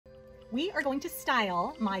We are going to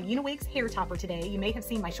style my UniWigs hair topper today. You may have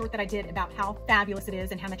seen my short that I did about how fabulous it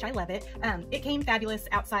is and how much I love it. It came fabulous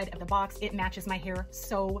outside of the box. It matches my hair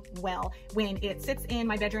so well. When it sits in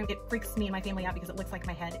my bedroom, it freaks me and my family out because it looks like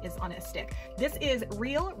my head is on a stick. This is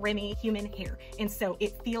real Remy human hair. And so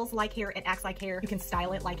it feels like hair, it acts like hair. You can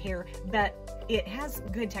style it like hair, but it has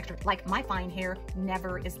good texture. Like my fine hair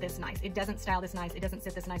never is this nice. It doesn't style this nice. It doesn't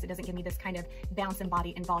sit this nice. It doesn't give me this kind of bounce and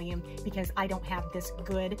body and volume because I don't have this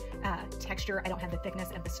good texture. I don't have the thickness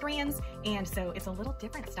of the strands, and so it's a little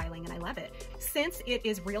different styling and I love it. Since it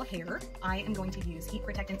is real hair, I am going to use heat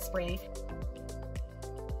protectant spray.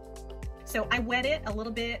 So I wet it a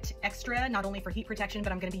little bit extra, not only for heat protection,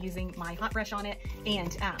 but I'm going to be using my hot brush on it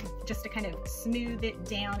and just to kind of smooth it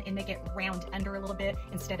down and make it round under a little bit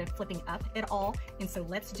instead of flipping up at all. And so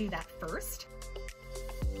let's do that first.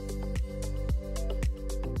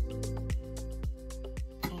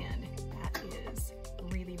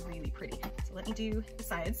 Pretty. So let me do the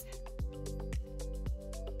sides.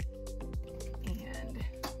 And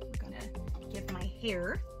I'm gonna give my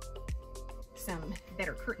hair some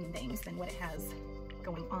better curtain bangs than what it has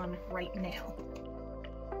going on right now.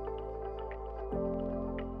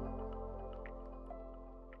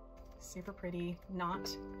 Super pretty, not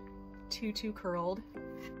too curled.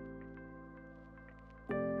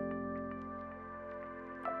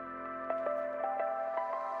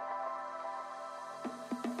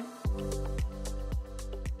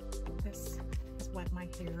 What my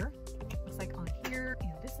hair looks like on here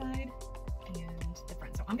and this side and the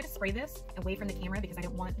front. So I'm going to spray this away from the camera because I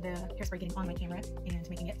don't want the hairspray getting on my camera and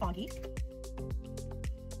making it foggy.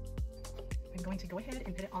 I'm going to go ahead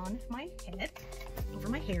and put it on my head, over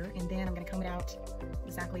my hair, and then I'm going to comb it out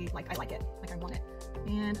exactly like I like it, like I want it.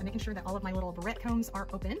 And I'm making sure that all of my little barrette combs are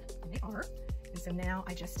open, and they are. And so now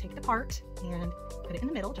I just take the part and put it in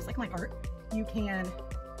the middle, just like my art. You can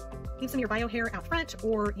leave some of your bio hair out front,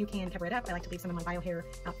 or you can cover it up. I like to leave some of my bio hair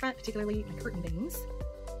out front, particularly my curtain bangs.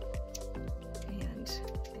 And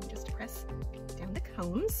then just press down the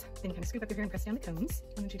combs. Then kind of scoop up your hair and press down the combs.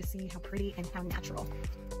 I want you to see how pretty and how natural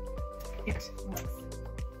it looks.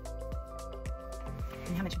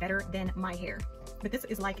 And how much better than my hair. But this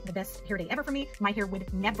is like the best hair day ever for me. My hair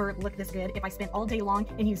would never look this good if I spent all day long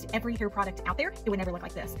and used every hair product out there. It would never look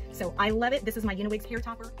like this. So I love it. This is my UniWigs hair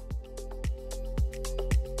topper.